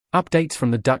Updates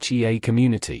from the Dutch EA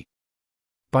Community.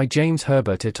 By James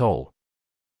Herbert et al.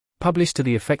 Published to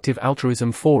the Effective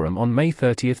Altruism Forum on May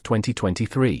 30,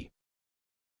 2023.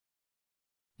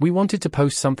 We wanted to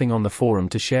post something on the forum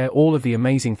to share all of the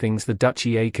amazing things the Dutch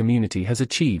EA community has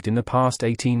achieved in the past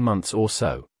 18 months or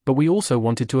so, but we also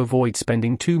wanted to avoid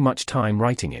spending too much time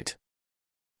writing it.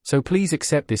 So please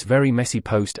accept this very messy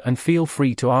post and feel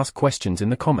free to ask questions in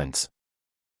the comments.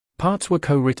 Parts were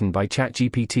co-written by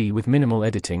ChatGPT with minimal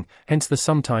editing, hence the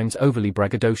sometimes overly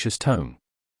braggadocious tone.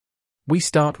 We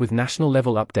start with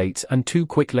national-level updates and 2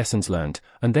 quick lessons learned,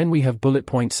 and then we have bullet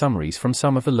point summaries from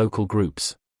some of the local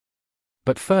groups.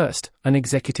 But first, an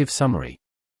executive summary.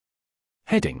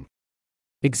 Heading: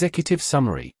 Executive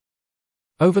Summary.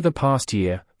 Over the past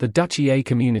year, the Dutch EA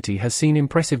community has seen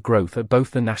impressive growth at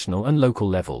both the national and local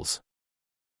levels.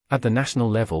 At the national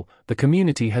level, the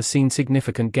community has seen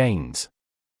significant gains.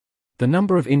 The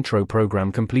number of intro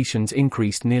program completions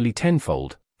increased nearly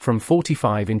tenfold, from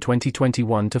 45 in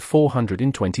 2021 to 400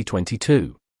 in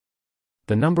 2022.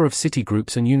 The number of city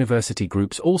groups and university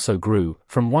groups also grew,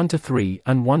 from 1 to 3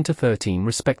 and 1 to 13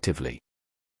 respectively.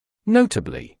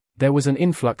 Notably, there was an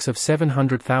influx of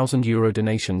 €700,000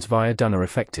 donations via Doner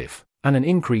Effective, and an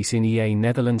increase in EA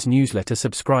Netherlands newsletter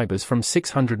subscribers from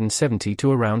 670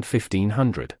 to around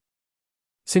 1,500.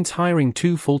 Since hiring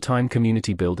 2 full-time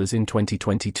community builders in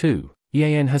 2022,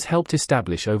 EAN has helped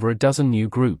establish over a dozen new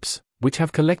groups, which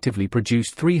have collectively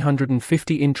produced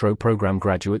 350 intro program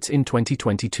graduates in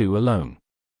 2022 alone.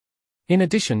 In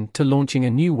addition to launching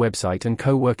a new website and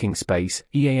co-working space,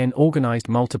 EAN organized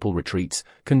multiple retreats,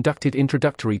 conducted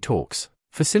introductory talks,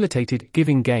 facilitated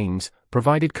giving games,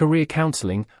 provided career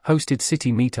counseling, hosted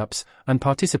city meetups, and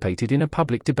participated in a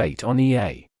public debate on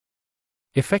EA.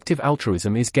 Effective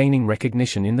altruism is gaining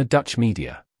recognition in the Dutch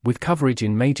media, with coverage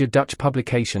in major Dutch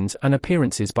publications and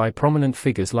appearances by prominent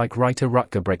figures like writer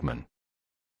Rutger Bregman.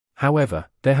 However,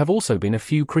 there have also been a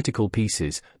few critical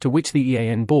pieces, to which the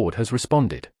EAN board has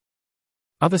responded.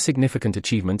 Other significant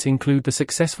achievements include the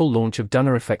successful launch of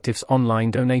Doner Effective's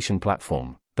online donation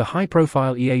platform, the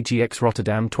high-profile EAGX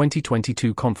Rotterdam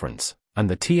 2022 conference, and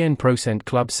the 10%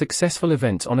 Club's successful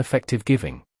events on effective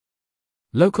giving.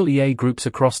 Local EA groups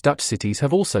across Dutch cities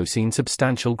have also seen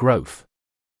substantial growth.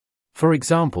 For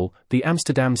example, the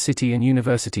Amsterdam City and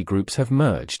University groups have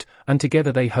merged, and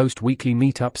together they host weekly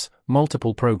meetups,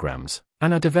 multiple programs,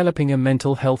 and are developing a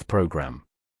mental health program.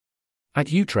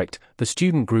 At Utrecht, the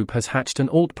student group has hatched an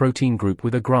alt-protein group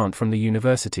with a grant from the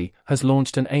university, has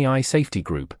launched an AI safety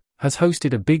group, has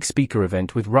hosted a big speaker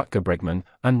event with Rutger Bregman,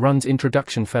 and runs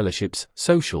introduction fellowships,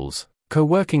 socials,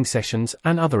 co-working sessions,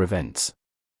 and other events.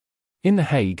 In The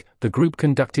Hague, the group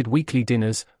conducted weekly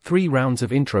dinners, 3 rounds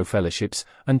of intro fellowships,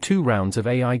 and 2 rounds of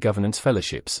AI governance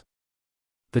fellowships.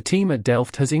 The team at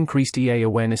Delft has increased EA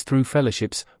awareness through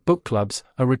fellowships, book clubs,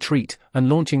 a retreat, and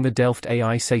launching the Delft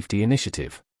AI Safety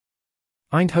Initiative.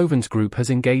 Eindhoven's group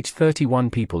has engaged 31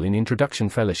 people in introduction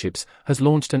fellowships, has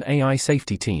launched an AI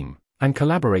safety team, and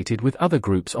collaborated with other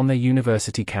groups on their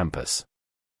university campus.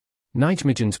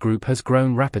 Nijmegen's group has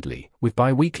grown rapidly, with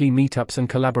bi-weekly meetups and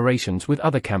collaborations with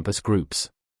other campus groups.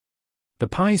 The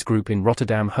PIES group in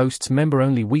Rotterdam hosts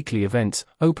member-only weekly events,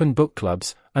 open book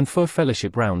clubs, and 4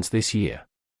 fellowship rounds this year.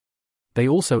 They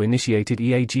also initiated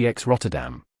EAGX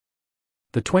Rotterdam.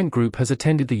 The Twente group has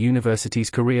attended the university's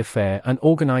career fair and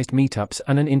organized meetups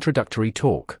and an introductory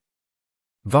talk.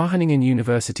 Wageningen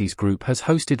University's group has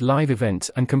hosted live events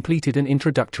and completed an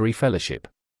introductory fellowship.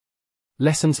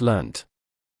 Lessons learned.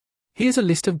 Here's a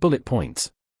list of bullet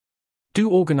points. Do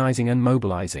organizing and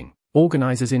mobilizing.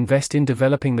 Organizers invest in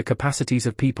developing the capacities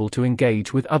of people to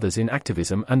engage with others in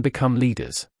activism and become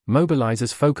leaders.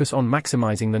 Mobilizers focus on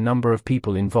maximizing the number of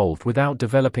people involved without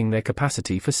developing their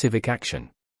capacity for civic action.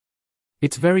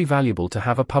 It's very valuable to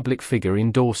have a public figure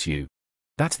endorse you.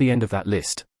 That's the end of that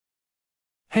list.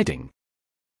 Heading: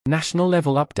 National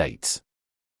level updates.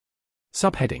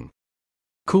 Subheading: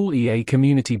 Cool EA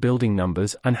community building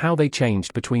numbers and how they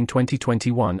changed between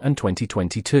 2021 and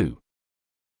 2022.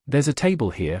 There's a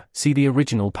table here, see the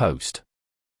original post.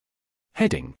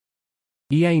 Heading: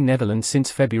 EA Netherlands since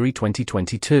February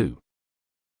 2022.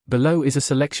 Below is a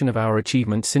selection of our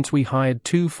achievements since we hired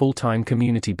 2 full-time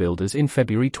community builders in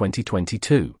February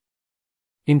 2022.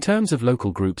 In terms of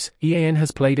local groups, EAN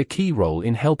has played a key role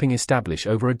in helping establish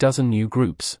over a dozen new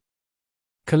groups.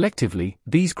 Collectively,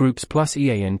 these groups plus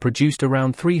EAN produced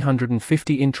around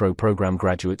 350 intro program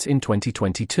graduates in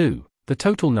 2022. The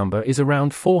total number is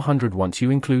around 400 once you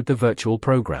include the virtual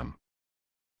program.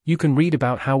 You can read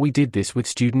about how we did this with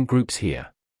student groups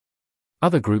here.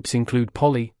 Other groups include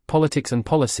Poly, Politics and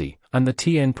Policy, and the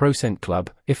 10% Club,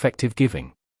 Effective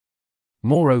Giving.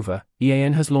 Moreover,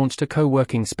 EAN has launched a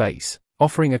co-working space,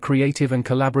 offering a creative and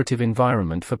collaborative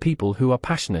environment for people who are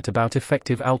passionate about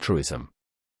effective altruism.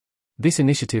 This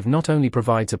initiative not only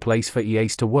provides a place for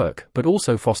EAs to work but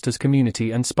also fosters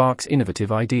community and sparks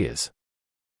innovative ideas.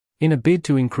 In a bid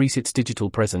to increase its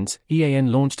digital presence,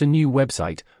 EAN launched a new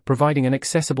website, providing an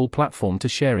accessible platform to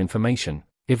share information,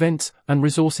 events, and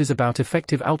resources about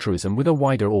effective altruism with a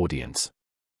wider audience.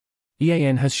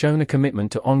 EAN has shown a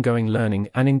commitment to ongoing learning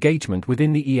and engagement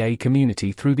within the EA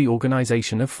community through the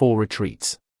organization of 4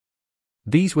 retreats.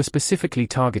 These were specifically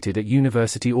targeted at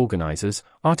university organizers,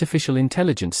 artificial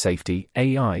intelligence safety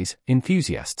 (AIs)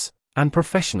 enthusiasts, and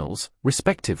professionals,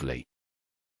 respectively.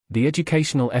 The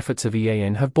educational efforts of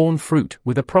EAN have borne fruit,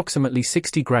 with approximately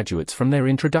 60 graduates from their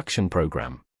introduction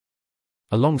program.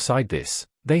 Alongside this,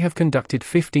 they have conducted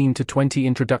 15 to 20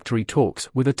 introductory talks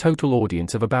with a total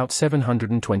audience of about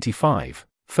 725,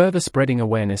 further spreading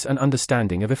awareness and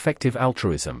understanding of effective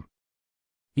altruism.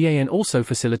 EAN also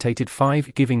facilitated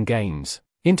 5 giving games,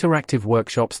 interactive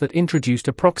workshops that introduced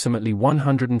approximately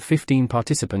 115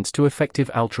 participants to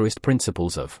effective altruist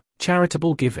principles of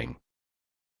charitable giving.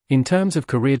 In terms of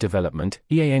career development,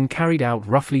 EAN carried out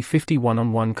roughly 50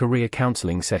 one-on-one career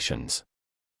counseling sessions.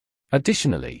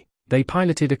 Additionally, they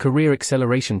piloted a career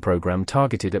acceleration program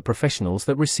targeted at professionals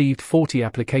that received 40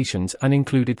 applications and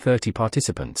included 30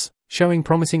 participants, showing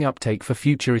promising uptake for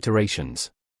future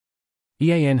iterations.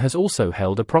 EAN has also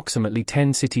held approximately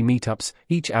 10 city meetups,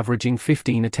 each averaging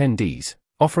 15 attendees,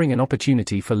 offering an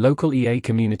opportunity for local EA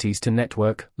communities to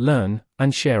network, learn,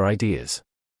 and share ideas.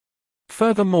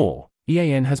 Furthermore,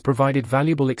 EAN has provided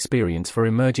valuable experience for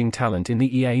emerging talent in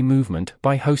the EA movement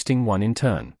by hosting 1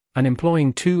 intern and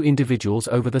employing 2 individuals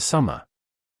over the summer.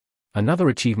 Another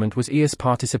achievement was EA's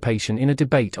participation in a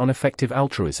debate on effective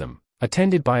altruism,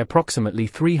 attended by approximately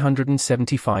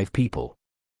 375 people.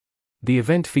 The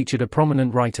event featured a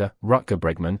prominent writer, Rutger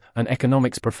Bregman, an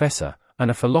economics professor,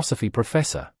 and a philosophy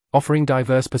professor, offering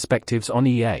diverse perspectives on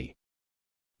EA.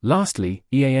 Lastly,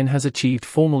 EAN has achieved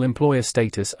formal employer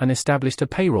status and established a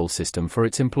payroll system for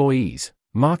its employees,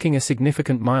 marking a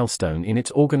significant milestone in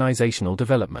its organizational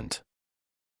development.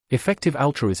 Effective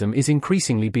altruism is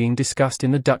increasingly being discussed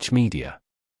in the Dutch media.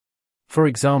 For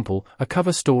example, a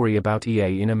cover story about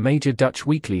EA in a major Dutch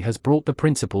weekly has brought the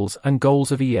principles and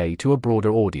goals of EA to a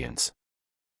broader audience.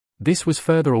 This was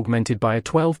further augmented by a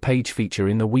 12-page feature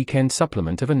in the weekend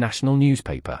supplement of a national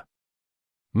newspaper.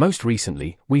 Most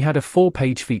recently, we had a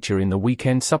 4-page feature in the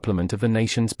weekend supplement of the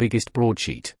nation's biggest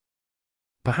broadsheet.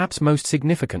 Perhaps most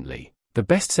significantly, the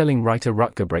best-selling writer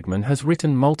Rutger Bregman has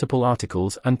written multiple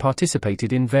articles and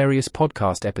participated in various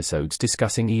podcast episodes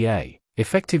discussing EA.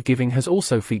 Effective giving has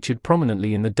also featured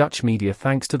prominently in the Dutch media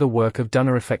thanks to the work of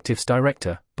Dunner Effective's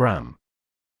director, Bram.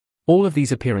 All of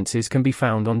these appearances can be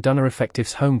found on Dunner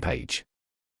Effective's homepage.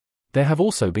 There have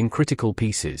also been critical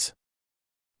pieces.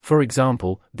 For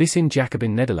example, this in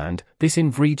Jacobin Nederland, this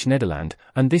in Vrije Nederland,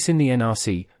 and this in the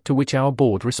NRC, to which our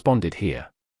board responded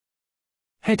here.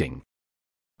 Heading: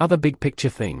 Other big picture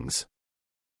things.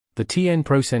 The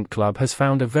 10% Club has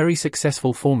found a very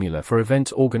successful formula for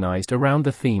events organized around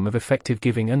the theme of effective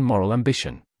giving and moral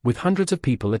ambition, with hundreds of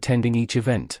people attending each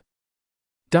event.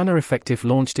 Dunner Effective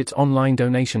launched its online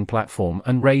donation platform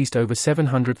and raised over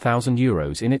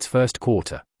 €700,000 in its first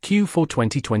quarter, Q4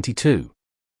 2022.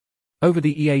 Over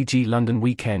the EAG London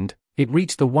weekend, it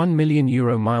reached the €1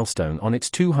 million milestone on its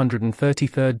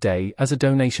 233rd day as a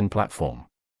donation platform.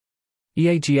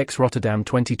 EAGX Rotterdam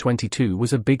 2022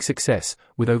 was a big success,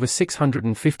 with over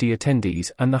 650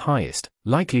 attendees and the highest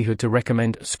likelihood to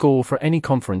recommend score for any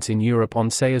conference in Europe on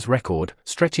SAYA's record,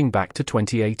 stretching back to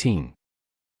 2018.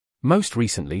 Most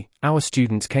recently, our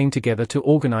students came together to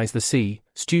organize the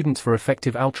Students for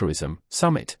Effective Altruism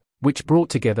Summit, which brought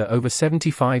together over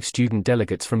 75 student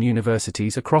delegates from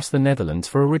universities across the Netherlands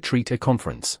for a retreat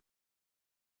conference.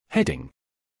 Heading: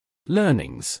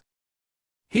 Learnings.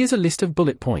 Here's a list of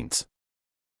bullet points.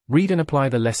 Read and apply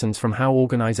the lessons from how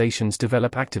organizations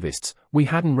develop activists. We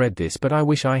hadn't read this, but I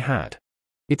wish I had.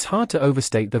 It's hard to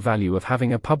overstate the value of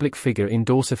having a public figure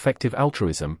endorse effective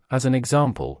altruism. As an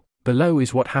example, below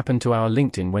is what happened to our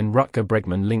LinkedIn when Rutger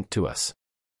Bregman linked to us.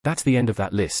 That's the end of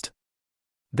that list.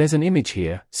 There's an image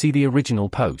here, see the original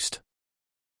post.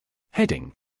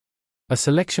 Heading: A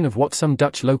selection of what some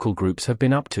Dutch local groups have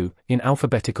been up to, in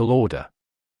alphabetical order.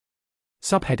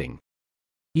 Subheading: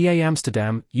 EA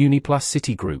Amsterdam, Uniplus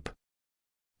City Group.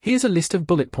 Here's a list of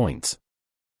bullet points.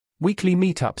 Weekly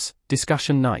meetups,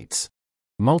 discussion nights.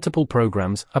 Multiple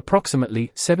programs,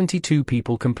 approximately 72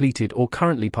 people completed or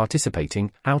currently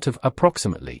participating, out of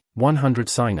approximately 100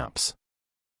 sign-ups.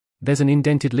 There's an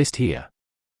indented list here.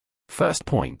 First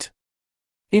point.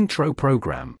 Intro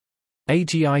Program.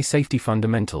 AGI Safety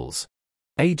Fundamentals.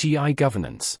 AGI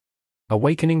Governance.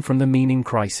 Awakening from the Meaning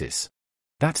Crisis.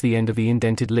 That's the end of the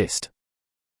indented list.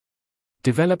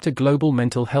 Developed a Global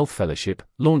Mental Health Fellowship,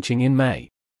 launching in May.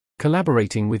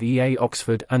 Collaborating with EA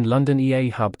Oxford and London EA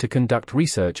Hub to conduct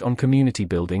research on community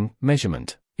building,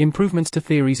 measurement, improvements to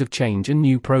theories of change and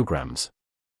new programs.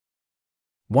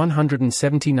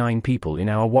 179 people in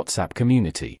our WhatsApp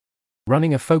community.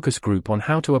 Running a focus group on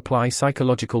how to apply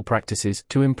psychological practices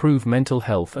to improve mental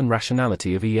health and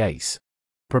rationality of EAs.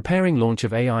 Preparing launch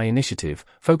of AI initiative,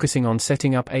 focusing on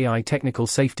setting up AI technical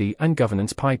safety and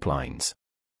governance pipelines.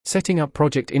 Setting up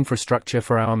project infrastructure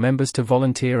for our members to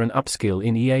volunteer and upskill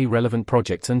in EA-relevant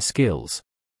projects and skills.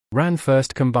 Ran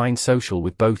first combined social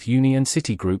with both uni and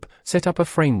city group, set up a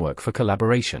framework for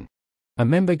collaboration. A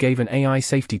member gave an AI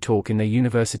safety talk in their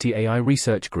university AI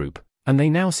research group, and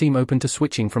they now seem open to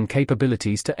switching from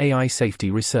capabilities to AI safety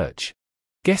research.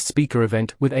 Guest speaker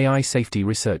event with AI safety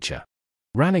researcher.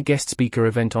 Ran a guest speaker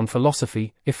event on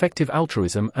philosophy, effective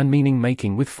altruism and meaning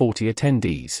making with 40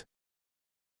 attendees.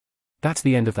 That's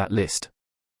the end of that list.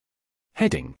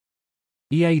 Heading.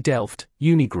 EA Delft,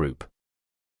 Uni Group.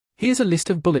 Here's a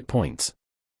list of bullet points.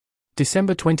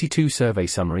 December 22 survey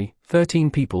summary,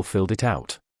 13 people filled it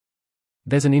out.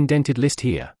 There's an indented list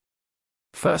here.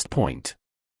 First point.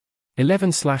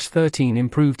 11/13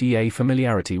 improved EA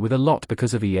familiarity with a lot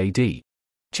because of EAD.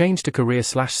 Change to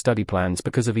career/study plans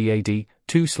because of EAD,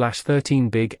 2/13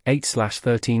 big,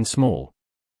 8/13 small.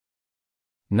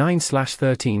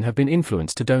 9/13 have been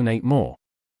influenced to donate more.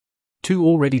 2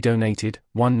 already donated,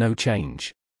 1 no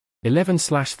change.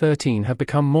 11/13 have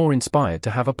become more inspired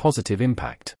to have a positive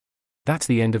impact. That's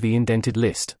the end of the indented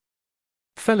list.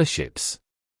 Fellowships.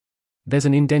 There's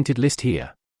an indented list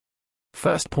here.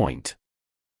 First point.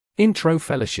 Intro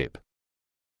Fellowship.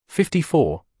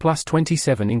 54, plus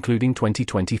 27 including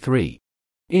 2023.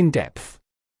 In-depth.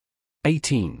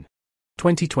 18.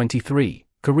 2023,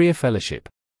 Career Fellowship.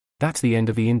 That's the end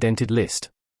of the indented list.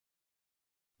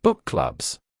 Book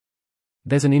clubs.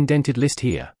 There's an indented list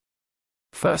here.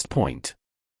 First point.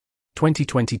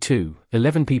 2022,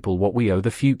 11 people What We Owe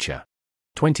the Future.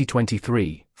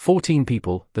 2023, 14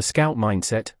 people The Scout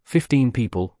Mindset, 15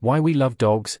 people Why We Love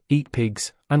Dogs, Eat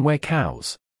Pigs, and Wear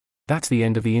Cows. That's the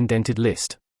end of the indented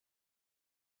list.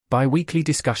 Bi-weekly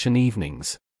discussion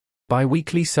evenings.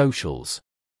 Bi-weekly socials.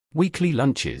 Weekly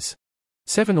lunches.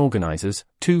 7 organizers,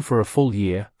 2 for a full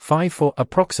year, 5 for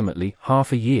approximately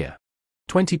half a year.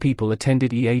 20 people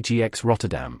attended EAGX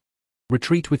Rotterdam.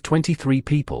 Retreat with 23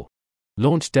 people.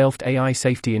 Launched Delft AI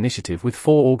Safety Initiative with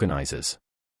 4 organizers.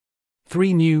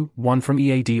 3 new, 1 from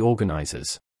EAD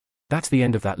organizers. That's the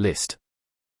end of that list.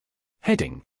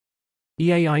 Heading.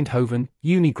 EA Eindhoven,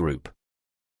 Uni Group.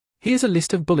 Here's a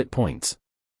list of bullet points.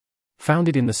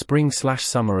 Founded in the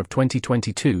spring/summer of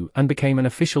 2022 and became an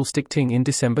official stichting in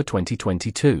December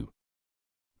 2022.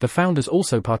 The founders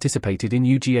also participated in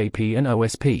UGAP and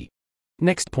OSP.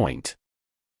 Next point.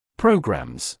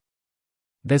 Programs.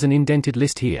 There's an indented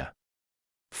list here.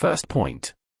 First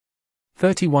point.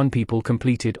 31 people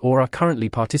completed or are currently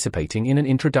participating in an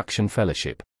introduction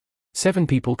fellowship. 7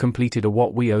 people completed a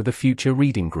What We Owe the Future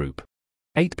reading group.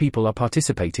 8 people are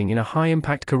participating in a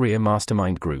high-impact career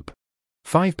mastermind group.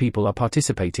 5 people are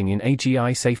participating in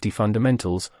AGI Safety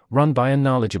Fundamentals, run by a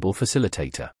knowledgeable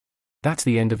facilitator. That's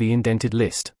the end of the indented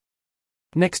list.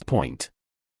 Next point.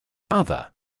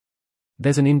 Other.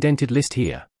 There's an indented list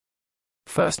here.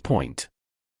 First point.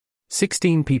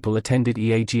 16 people attended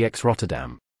EAGX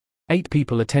Rotterdam. 8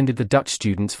 people attended the Dutch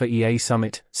Students for EA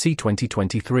Summit, C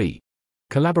 2023.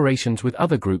 Collaborations with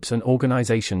other groups and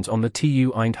organizations on the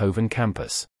TU Eindhoven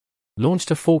campus. Launched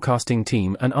a forecasting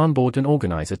team and onboard an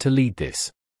organizer to lead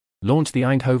this. Launched the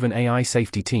Eindhoven AI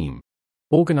Safety Team.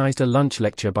 Organized a lunch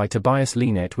lecture by Tobias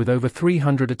Lienet with over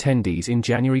 300 attendees in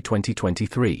January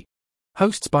 2023.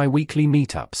 Hosts bi-weekly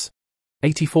meetups.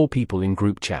 84 people in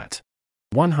group chat.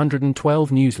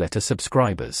 112 newsletter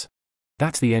subscribers.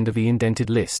 That's the end of the indented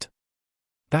list.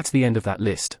 That's the end of that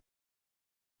list.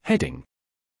 Heading.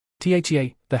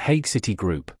 THEA, The Hague City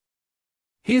Group.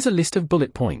 Here's a list of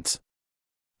bullet points.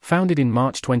 Founded in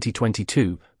March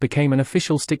 2022, became an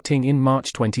official stichting in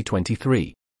March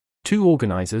 2023. 2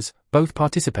 organizers, both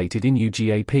participated in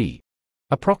UGAP.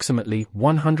 Approximately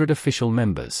 100 official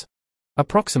members.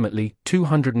 Approximately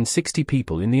 260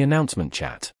 people in the announcement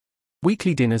chat.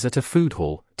 Weekly dinners at a food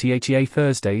hall, THEA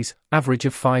Thursdays, average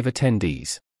of 5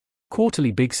 attendees.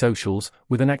 Quarterly big socials,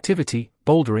 with an activity,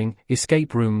 bouldering,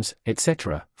 escape rooms,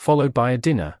 etc., followed by a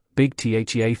dinner, big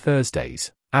THEA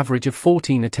Thursdays, average of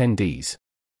 14 attendees.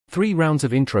 3 rounds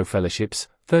of intro fellowships,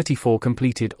 34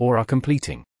 completed or are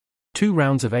completing. 2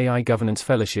 rounds of AI Governance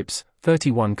Fellowships,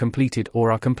 31 completed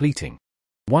or are completing.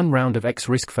 1 round of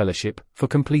X-Risk Fellowship, for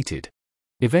completed.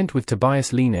 Event with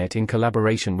Tobias Leenert in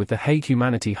collaboration with the Hague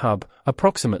Humanity Hub,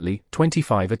 approximately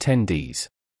 25 attendees.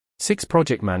 6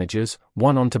 project managers,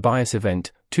 1 on Tobias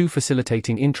event, 2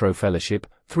 facilitating Intro Fellowship,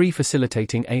 3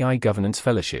 facilitating AI Governance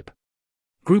Fellowship.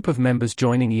 Group of members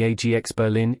joining EAGX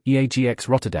Berlin, EAGX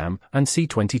Rotterdam, and C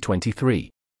 2023.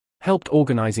 Helped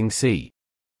organizing C.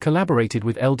 Collaborated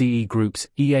with LDE groups,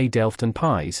 EA Delft and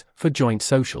PIES, for joint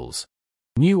socials.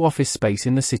 New office space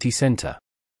in the city centre.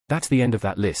 That's the end of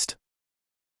that list.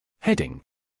 Heading.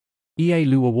 EA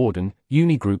Leeuwarden,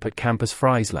 Unigroup at Campus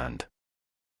Friesland.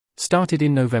 Started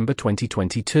in November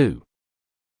 2022.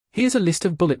 Here's a list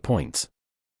of bullet points.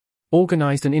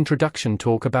 Organized an introduction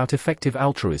talk about effective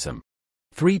altruism.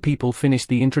 3 people finished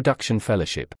the introduction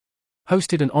fellowship.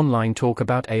 Hosted an online talk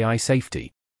about AI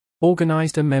safety.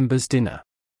 Organized a members' dinner.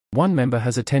 1 member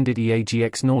has attended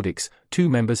EAGX Nordics, 2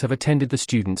 members have attended the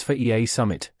Students for EA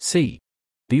Summit, C.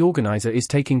 The organizer is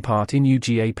taking part in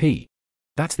UGAP.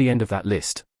 That's the end of that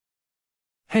list.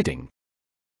 Heading.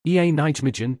 EA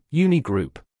Nijmegen,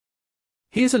 Unigroup.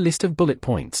 Here's a list of bullet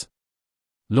points.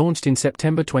 Launched in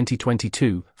September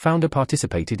 2022, founder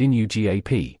participated in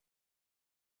UGAP.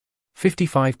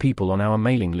 55 people on our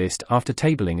mailing list after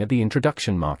tabling at the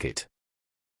introduction market.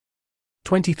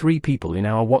 23 people in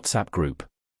our WhatsApp group.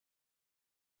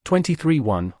 23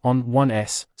 on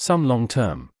 1S, some long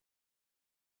term.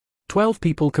 12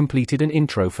 people completed an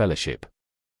intro fellowship.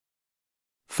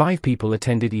 5 people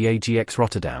attended EAGX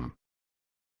Rotterdam.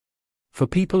 For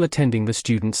people attending the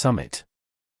Student Summit.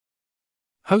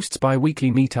 Hosts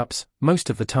bi-weekly meetups, most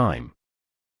of the time.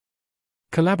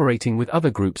 Collaborating with other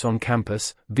groups on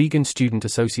campus, Vegan Student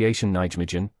Association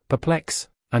Nijmegen, Perplex,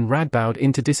 and Radboud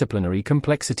Interdisciplinary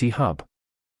Complexity Hub.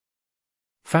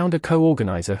 Found a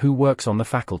co-organizer who works on the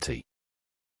faculty.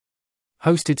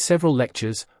 Hosted several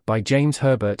lectures, by James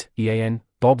Herbert, EAN,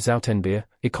 Bob Zautenbier,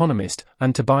 economist,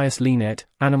 and Tobias Leenert,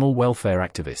 animal welfare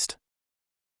activist.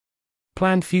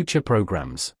 Planned future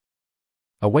programs.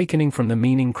 Awakening from the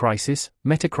Meaning Crisis,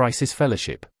 Meta-Crisis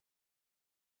Fellowship.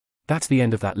 That's the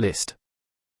end of that list.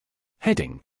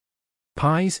 Heading.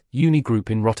 PIES, Unigroup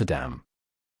in Rotterdam.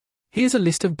 Here's a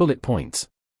list of bullet points.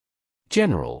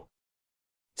 General.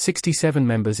 67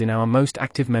 members in our most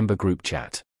active member group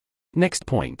chat. Next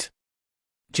point.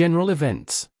 General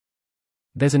events.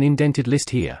 There's an indented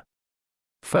list here.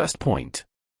 First point.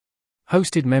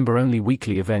 Hosted member-only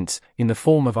weekly events, in the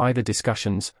form of either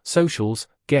discussions, socials,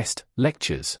 guest,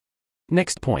 lectures.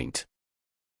 Next point.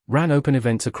 Ran open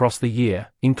events across the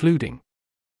year, including.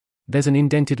 There's an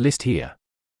indented list here.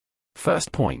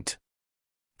 First point.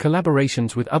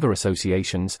 Collaborations with other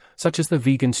associations, such as the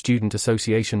Vegan Student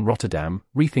Association Rotterdam,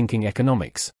 Rethinking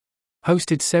Economics.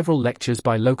 Hosted several lectures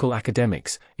by local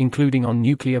academics, including on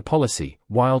nuclear policy,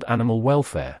 wild animal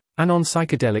welfare, and on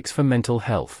psychedelics for mental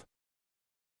health.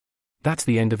 That's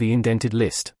the end of the indented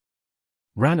list.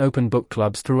 Ran open book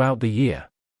clubs throughout the year.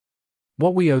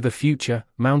 What We Owe the Future,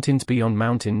 Mountains Beyond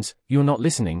Mountains, You're Not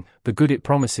Listening, The Good It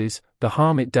Promises, The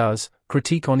Harm It Does,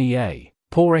 Critique on EA,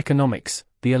 Poor Economics,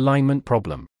 The Alignment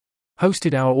Problem.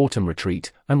 Hosted our autumn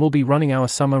retreat, and will be running our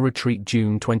summer retreat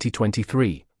June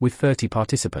 2023, with 30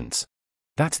 participants.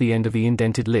 That's the end of the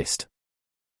indented list.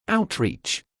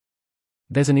 Outreach.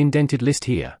 There's an indented list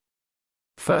here.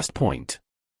 First point.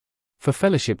 For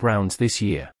fellowship rounds this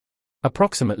year.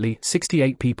 Approximately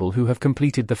 68 people who have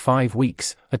completed the 5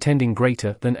 weeks, attending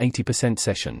greater than 80%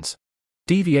 sessions.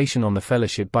 Deviation on the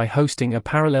fellowship by hosting a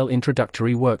parallel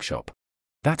introductory workshop.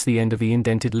 That's the end of the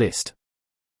indented list.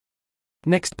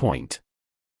 Next point.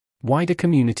 Wider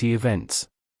community events.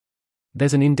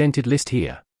 There's an indented list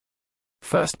here.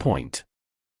 First point.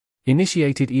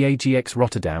 Initiated EAGX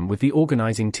Rotterdam with the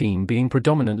organizing team being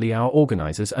predominantly our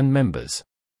organizers and members.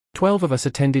 12 of us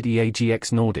attended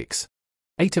EAGX Nordics.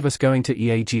 8 of us going to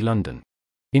EAG London.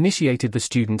 Initiated the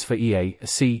Students for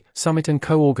EAC Summit and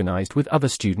co-organized with other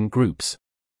student groups.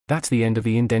 That's the end of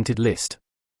the indented list.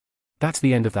 That's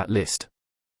the end of that list.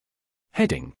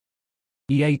 Heading.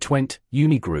 EA Twent,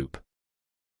 Unigroup.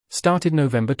 Started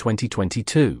November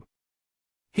 2022.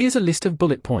 Here's a list of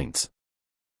bullet points.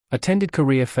 Attended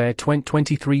Career Fair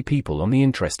 23 people on the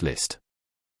interest list.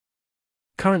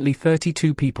 Currently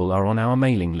 32 people are on our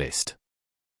mailing list.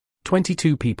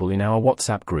 22 people in our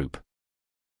WhatsApp group.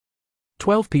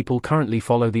 12 people currently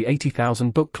follow the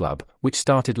 80,000 Book Club, which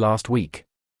started last week.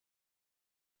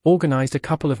 Organized a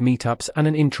couple of meetups and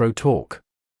an intro talk.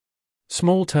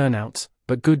 Small turnouts,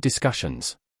 but good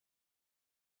discussions.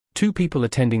 2 people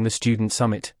attending the Student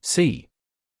Summit, C.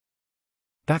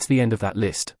 That's the end of that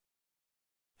list.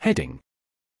 Heading.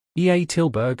 EA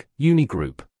Tilburg, Uni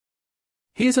Group.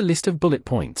 Here's a list of bullet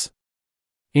points.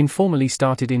 Informally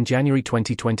started in January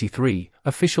 2023,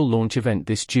 official launch event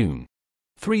this June.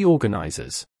 3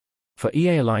 organizers. For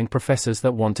EA-aligned professors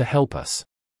that want to help us.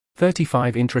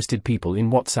 35 interested people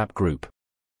in WhatsApp group.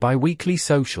 Bi-weekly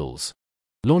socials.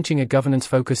 Launching a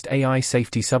governance-focused AI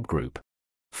safety subgroup.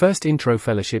 First intro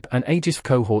fellowship and AGISF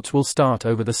cohorts will start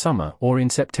over the summer or in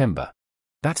September.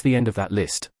 That's the end of that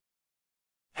list.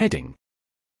 Heading.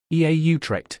 EA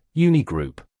Utrecht, Uni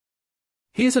Group.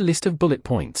 Here's a list of bullet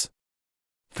points.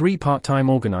 3 part-time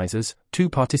organizers, 2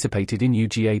 participated in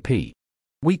UGAP.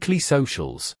 Weekly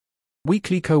socials.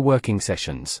 Weekly co-working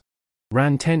sessions.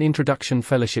 Ran 10 introduction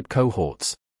fellowship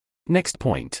cohorts. Next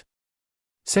point.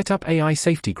 Set up AI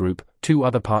safety group, 2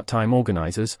 other part-time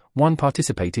organizers, 1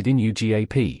 participated in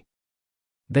UGAP.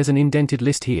 There's an indented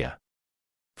list here.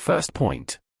 First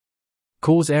point.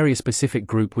 Cause area-specific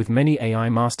group with many AI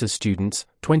master's students,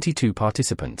 22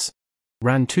 participants.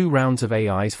 Ran 2 rounds of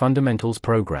AI's fundamentals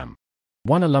program.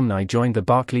 1 alumni joined the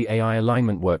Berkeley AI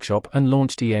Alignment Workshop and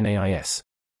launched ENAIS.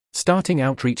 Starting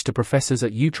outreach to professors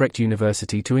at Utrecht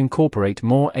University to incorporate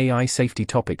more AI safety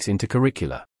topics into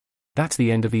curricula. That's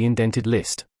the end of the indented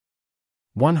list.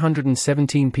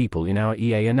 117 people in our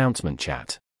EA announcement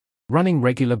chat. Running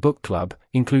regular book club,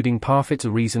 including Parfit's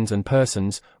Reasons and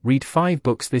Persons, read 5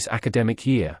 books this academic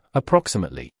year,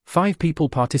 approximately 5 people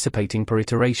participating per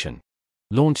iteration.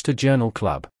 Launched a journal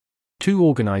club. 2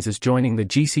 organizers joining the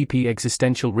GCP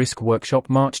Existential Risk Workshop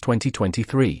March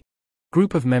 2023.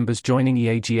 Group of members joining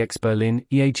EAGX Berlin,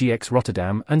 EAGX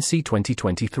Rotterdam and C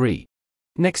 2023.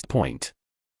 Next point.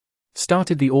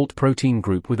 Started the Alt Protein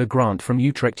group with a grant from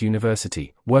Utrecht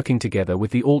University, working together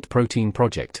with the Alt Protein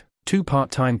project. 2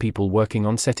 part-time people working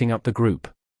on setting up the group.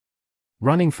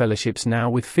 Running fellowships now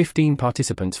with 15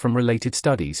 participants from related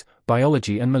studies,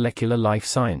 biology and molecular life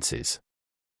sciences.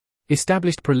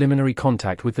 Established preliminary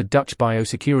contact with the Dutch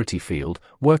biosecurity field,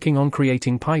 working on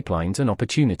creating pipelines and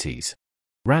opportunities.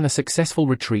 Ran a successful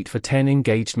retreat for 10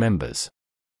 engaged members.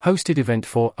 Hosted event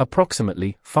for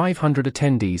approximately 500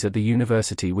 attendees at the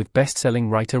university with best-selling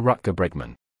writer Rutger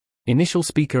Bregman. Initial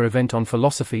speaker event on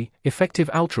philosophy, effective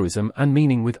altruism and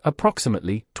meaning with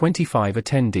approximately 25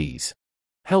 attendees.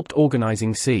 Helped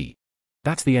organizing C.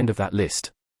 That's the end of that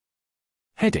list.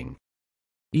 Heading.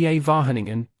 EA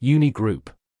Wageningen, Uni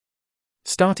Group.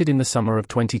 Started in the summer of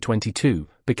 2022,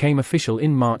 became official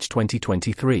in March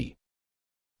 2023.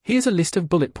 Here's a list of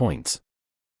bullet points.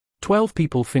 12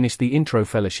 people finished the intro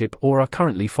fellowship or are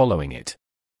currently following it.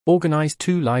 Organized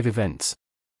 2 live events.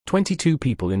 22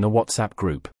 people in the WhatsApp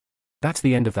group. That's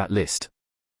the end of that list.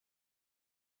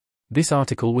 This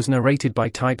article was narrated by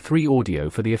Type 3 Audio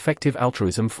for the Effective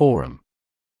Altruism Forum.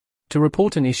 To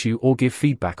report an issue or give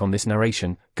feedback on this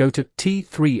narration, go to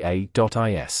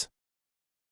t3a.is.